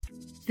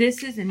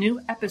This is a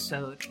new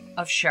episode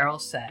of Cheryl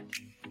Said.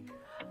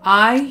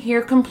 I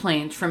hear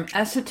complaints from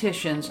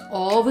estheticians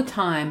all the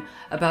time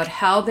about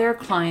how their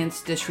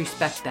clients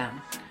disrespect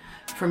them.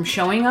 From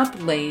showing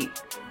up late,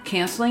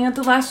 canceling at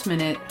the last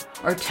minute,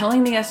 or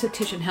telling the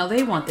esthetician how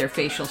they want their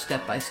facial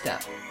step by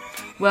step.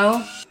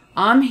 Well,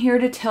 I'm here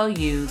to tell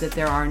you that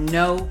there are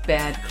no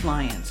bad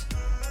clients,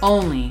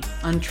 only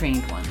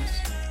untrained ones.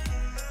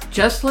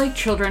 Just like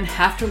children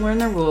have to learn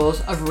the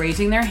rules of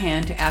raising their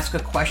hand to ask a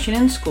question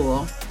in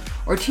school,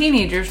 or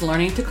teenagers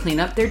learning to clean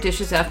up their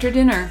dishes after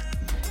dinner,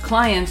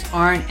 clients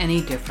aren't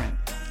any different.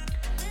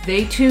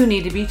 They too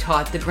need to be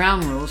taught the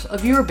ground rules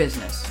of your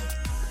business.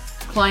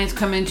 Clients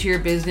come into your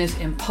business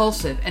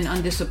impulsive and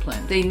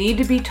undisciplined. They need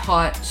to be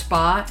taught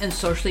spa and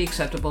socially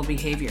acceptable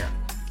behavior.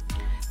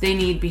 They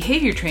need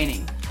behavior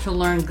training to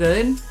learn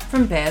good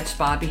from bad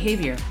spa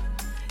behavior.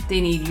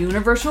 They need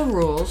universal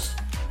rules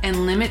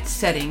and limit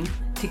setting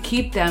to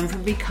keep them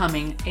from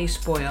becoming a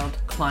spoiled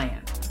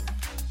client.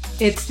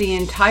 It's the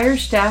entire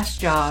staff's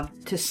job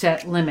to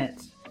set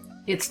limits.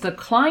 It's the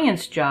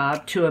client's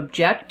job to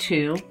object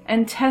to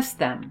and test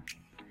them.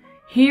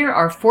 Here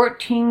are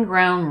 14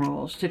 ground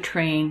rules to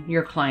train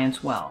your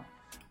clients well.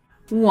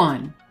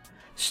 1.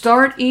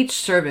 Start each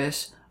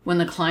service when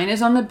the client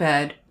is on the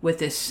bed with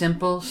this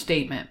simple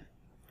statement.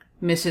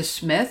 Mrs.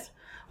 Smith,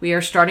 we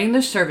are starting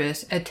the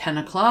service at 10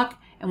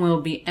 o'clock and we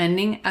will be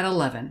ending at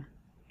 11.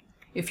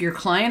 If your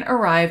client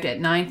arrived at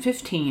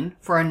 9:15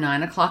 for a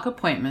 9 o'clock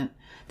appointment,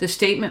 the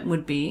statement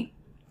would be,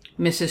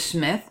 Mrs.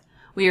 Smith,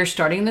 we are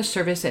starting the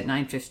service at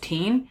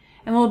 9:15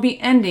 and will be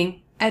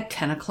ending at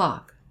 10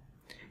 o'clock.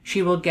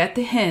 She will get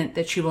the hint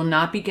that she will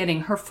not be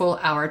getting her full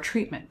hour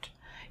treatment.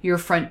 Your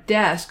front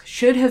desk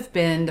should have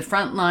been the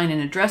front line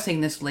in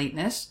addressing this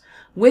lateness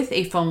with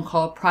a phone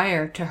call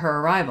prior to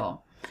her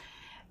arrival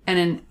and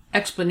an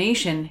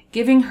explanation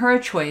giving her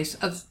a choice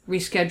of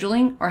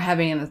rescheduling or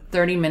having a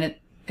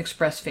 30-minute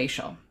express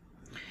facial.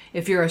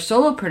 If you're a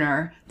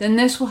solopreneur, then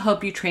this will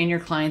help you train your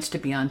clients to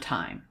be on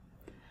time.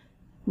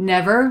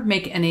 Never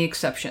make any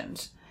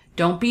exceptions.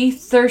 Don't be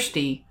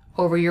thirsty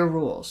over your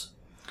rules.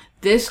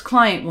 This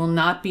client will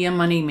not be a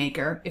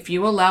moneymaker if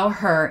you allow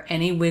her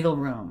any wiggle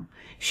room.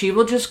 She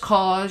will just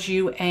cause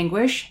you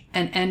anguish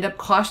and end up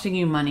costing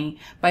you money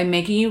by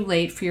making you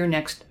late for your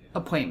next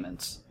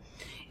appointments.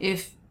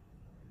 If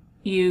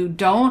you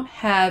don't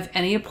have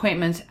any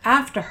appointments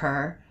after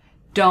her,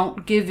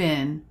 don't give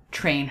in,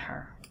 train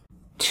her.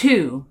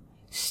 2.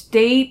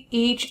 State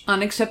each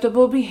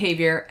unacceptable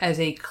behavior as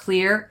a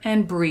clear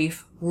and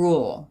brief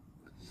rule.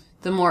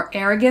 The more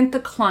arrogant the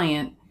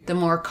client, the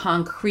more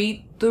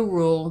concrete the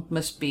rule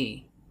must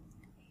be.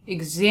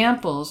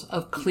 Examples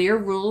of clear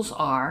rules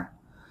are,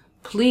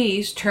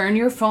 please turn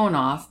your phone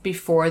off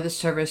before the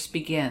service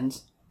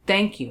begins.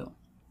 Thank you.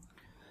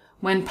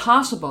 When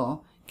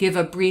possible, give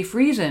a brief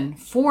reason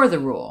for the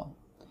rule.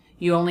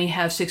 You only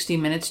have 60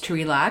 minutes to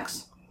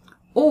relax,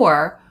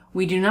 or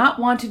we do not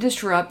want to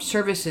disrupt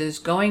services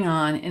going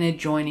on in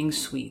adjoining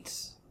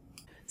suites.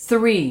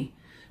 3.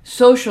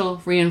 Social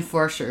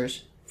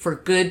reinforcers for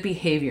good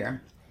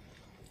behavior.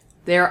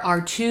 There are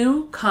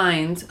two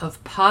kinds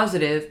of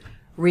positive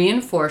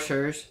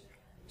reinforcers,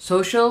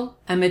 social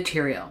and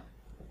material.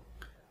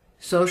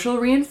 Social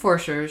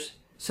reinforcers,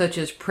 such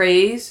as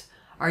praise,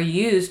 are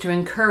used to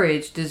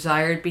encourage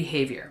desired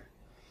behavior.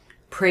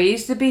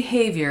 Praise the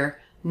behavior,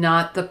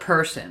 not the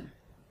person.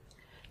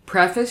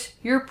 Preface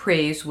your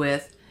praise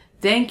with,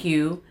 thank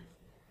you,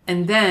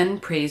 and then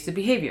praise the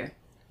behavior.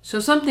 So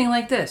something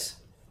like this.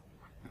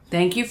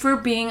 Thank you for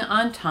being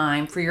on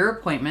time for your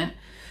appointment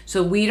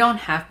so we don't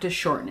have to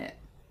shorten it.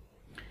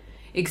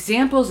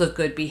 Examples of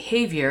good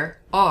behavior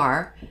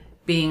are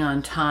being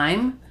on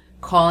time,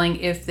 calling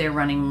if they're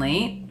running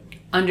late,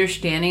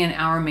 understanding an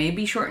hour may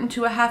be shortened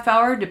to a half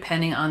hour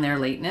depending on their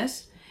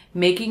lateness,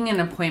 making an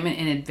appointment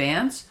in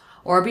advance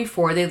or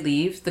before they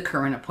leave the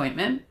current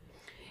appointment,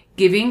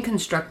 giving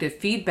constructive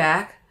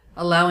feedback,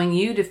 allowing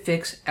you to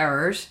fix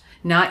errors,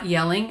 not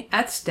yelling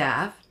at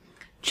staff,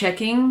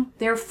 checking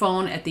their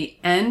phone at the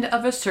end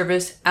of a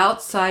service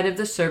outside of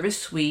the service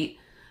suite,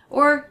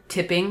 or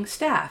tipping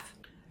staff.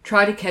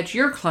 Try to catch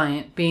your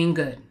client being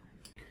good.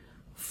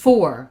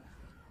 4.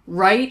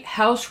 Write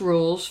house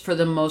rules for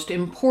the most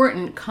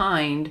important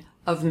kind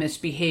of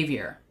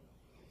misbehavior.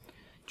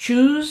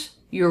 Choose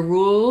your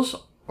rules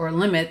or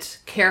limits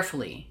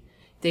carefully.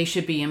 They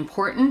should be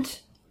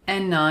important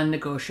and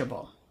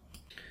non-negotiable.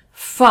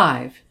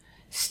 5.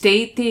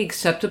 State the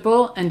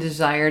acceptable and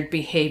desired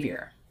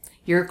behavior.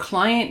 Your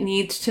client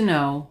needs to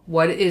know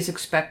what is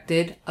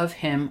expected of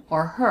him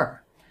or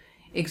her.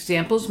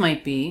 Examples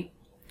might be,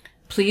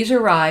 please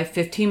arrive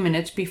 15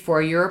 minutes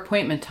before your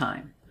appointment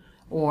time,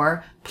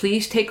 or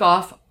please take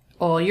off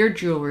all your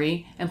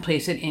jewelry and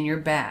place it in your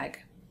bag.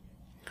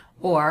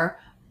 Or,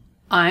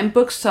 I'm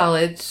booked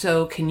solid,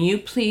 so can you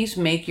please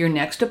make your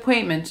next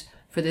appointments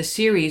for the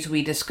series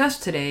we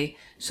discussed today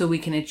so we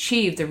can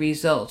achieve the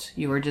results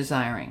you are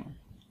desiring.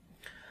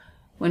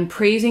 When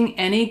praising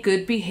any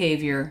good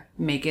behavior,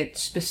 make it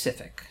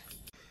specific.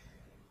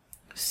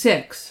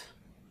 6.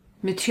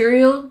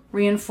 Material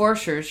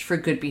reinforcers for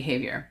good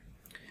behavior.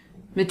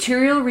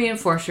 Material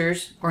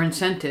reinforcers or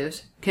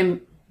incentives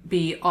can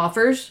be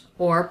offers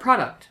or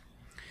product.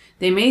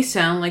 They may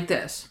sound like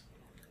this: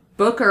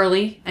 book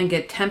early and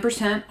get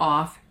 10%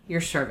 off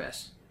your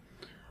service,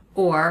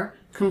 or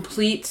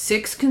complete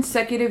 6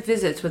 consecutive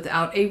visits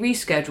without a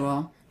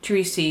reschedule to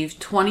receive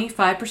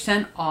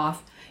 25%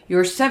 off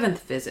your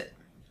 7th visit,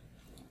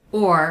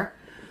 or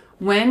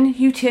when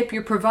you tip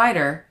your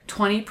provider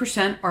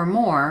 20% or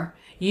more,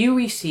 you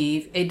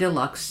receive a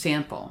deluxe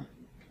sample.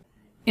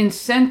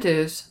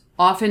 Incentives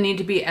often need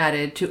to be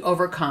added to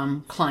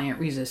overcome client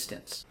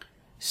resistance.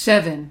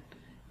 7.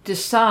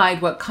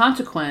 Decide what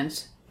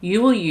consequence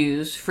you will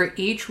use for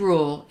each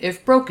rule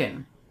if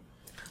broken.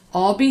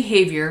 All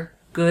behavior,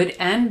 good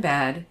and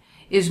bad,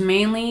 is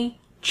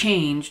mainly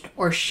changed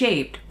or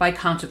shaped by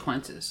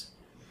consequences.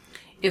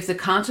 If the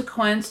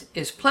consequence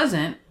is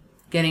pleasant,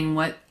 getting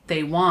what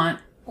they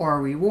want or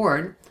a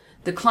reward,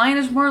 the client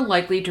is more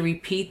likely to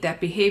repeat that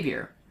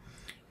behavior.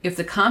 If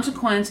the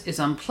consequence is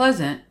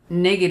unpleasant,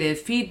 negative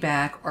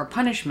feedback or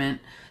punishment,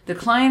 the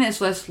client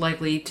is less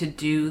likely to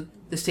do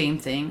the same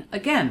thing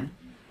again.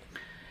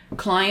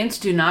 Clients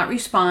do not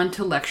respond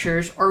to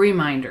lectures or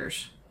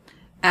reminders.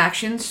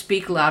 Actions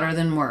speak louder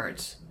than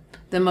words.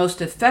 The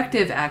most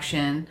effective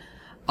action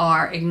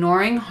are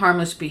ignoring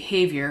harmless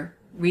behavior,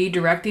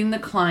 redirecting the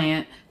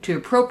client to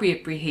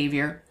appropriate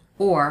behavior,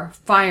 or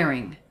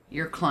firing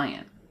your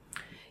client.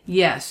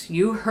 Yes,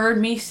 you heard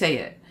me say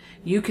it.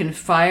 You can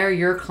fire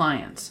your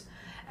clients.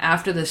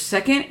 After the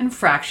second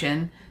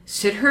infraction,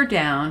 sit her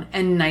down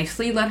and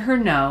nicely let her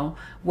know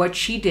what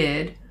she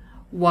did,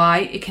 why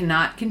it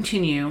cannot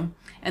continue,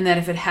 and that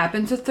if it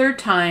happens a third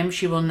time,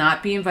 she will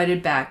not be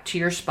invited back to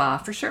your spa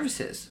for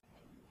services.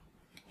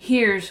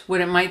 Here's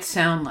what it might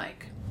sound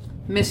like.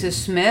 Mrs.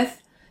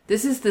 Smith,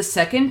 this is the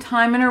second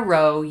time in a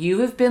row you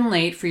have been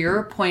late for your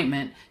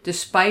appointment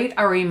despite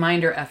our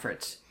reminder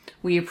efforts.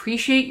 We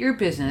appreciate your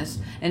business,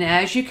 and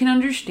as you can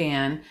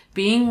understand,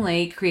 being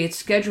late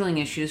creates scheduling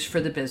issues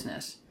for the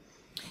business.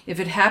 If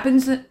it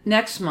happens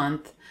next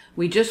month,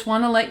 we just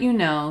want to let you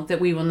know that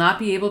we will not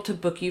be able to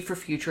book you for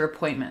future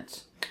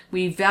appointments.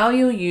 We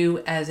value you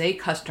as a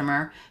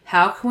customer.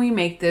 How can we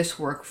make this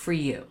work for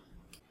you?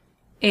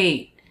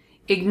 8.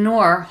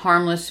 Ignore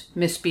harmless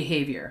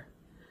misbehavior.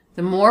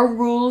 The more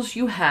rules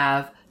you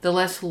have, the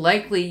less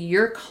likely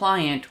your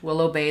client will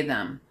obey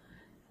them.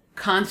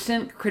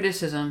 Constant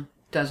criticism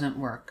doesn't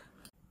work.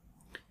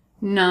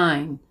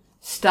 9.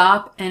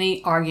 Stop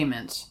any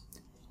arguments.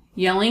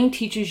 Yelling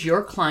teaches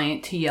your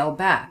client to yell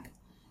back.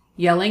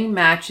 Yelling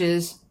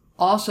matches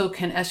also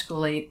can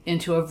escalate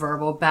into a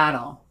verbal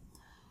battle.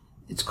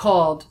 It's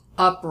called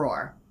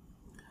uproar.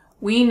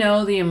 We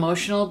know the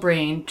emotional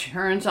brain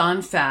turns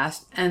on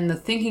fast and the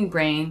thinking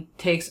brain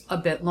takes a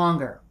bit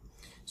longer.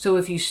 So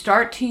if you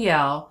start to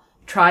yell,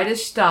 try to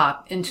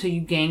stop until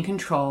you gain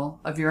control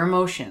of your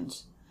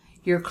emotions.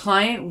 Your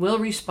client will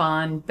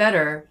respond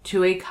better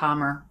to a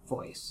calmer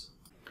voice.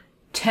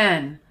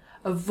 10.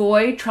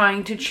 Avoid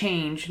trying to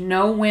change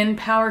no-win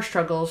power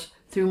struggles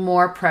through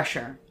more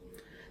pressure.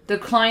 The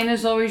client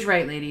is always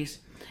right, ladies,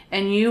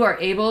 and you are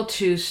able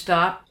to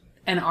stop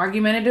an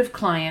argumentative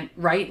client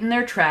right in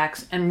their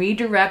tracks and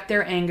redirect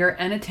their anger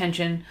and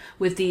attention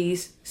with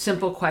these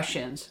simple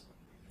questions.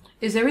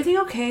 Is everything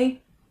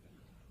okay?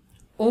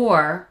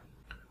 Or,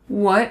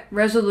 what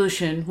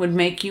resolution would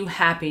make you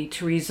happy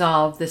to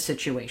resolve the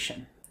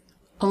situation?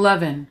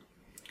 11.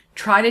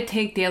 Try to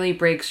take daily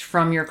breaks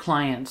from your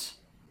clients.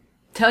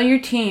 Tell your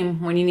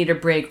team when you need a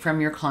break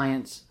from your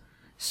clients.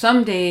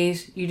 Some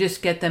days you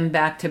just get them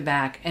back to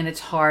back and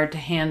it's hard to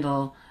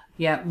handle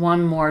yet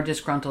one more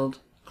disgruntled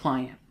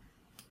client.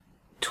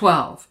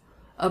 12.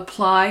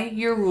 Apply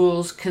your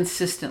rules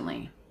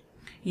consistently.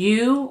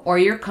 You or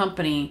your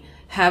company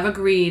have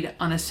agreed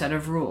on a set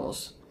of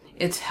rules.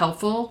 It's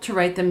helpful to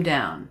write them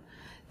down.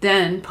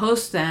 Then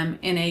post them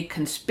in a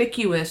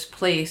conspicuous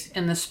place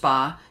in the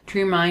spa to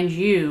remind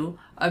you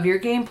of your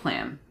game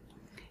plan.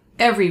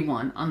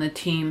 Everyone on the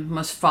team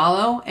must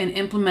follow and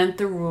implement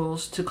the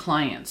rules to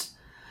clients.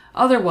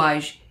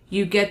 Otherwise,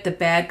 you get the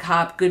bad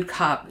cop, good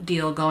cop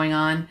deal going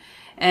on,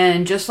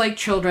 and just like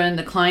children,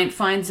 the client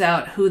finds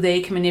out who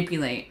they can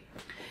manipulate,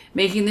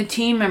 making the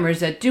team members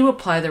that do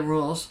apply the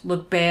rules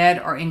look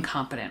bad or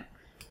incompetent.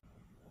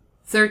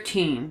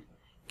 13.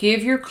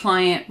 Give your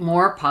client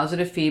more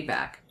positive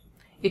feedback.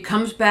 It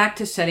comes back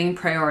to setting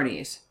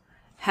priorities.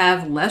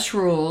 Have less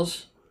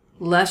rules,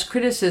 less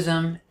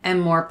criticism,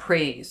 and more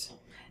praise.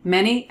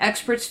 Many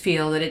experts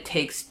feel that it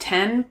takes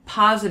 10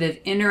 positive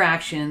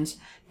interactions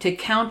to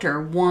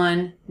counter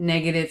one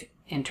negative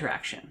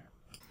interaction.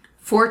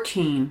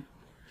 14.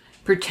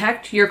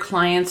 Protect your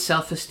client's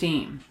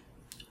self-esteem.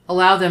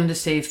 Allow them to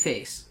save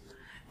face.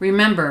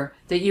 Remember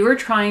that you are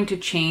trying to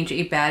change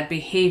a bad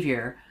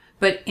behavior,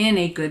 but in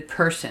a good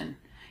person.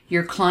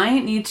 Your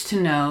client needs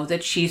to know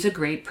that she's a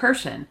great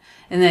person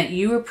and that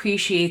you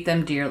appreciate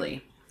them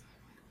dearly.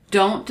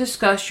 Don't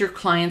discuss your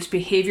client's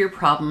behavior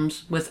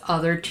problems with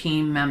other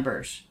team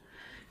members.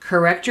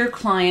 Correct your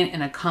client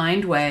in a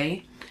kind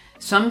way.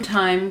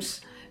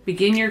 Sometimes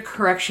begin your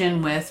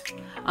correction with,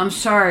 "I'm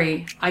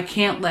sorry, I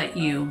can't let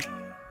you."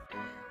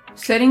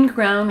 Setting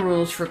ground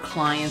rules for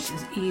clients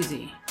is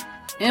easy.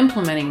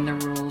 Implementing the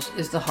rules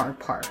is the hard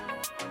part.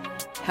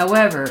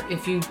 However,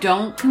 if you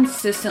don't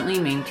consistently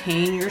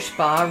maintain your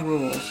spa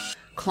rules,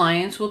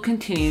 clients will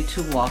continue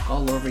to walk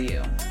all over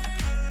you.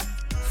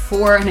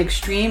 For an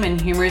extreme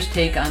and humorous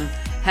take on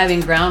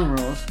having ground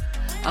rules,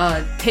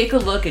 take a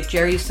look at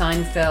Jerry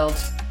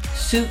Seinfeld's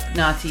Soup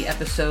Nazi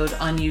episode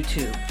on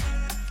YouTube.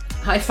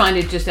 I find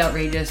it just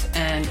outrageous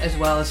and as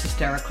well as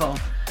hysterical.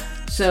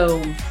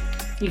 So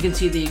you can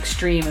see the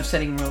extreme of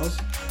setting rules.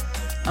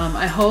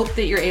 I hope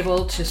that you're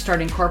able to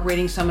start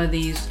incorporating some of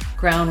these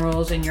ground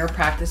rules in your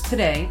practice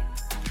today.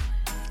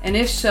 And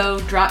if so,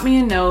 drop me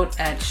a note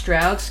at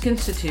Stroud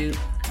Skinstitute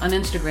on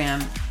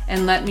Instagram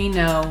and let me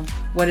know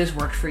what has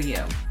worked for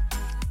you.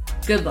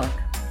 Good luck.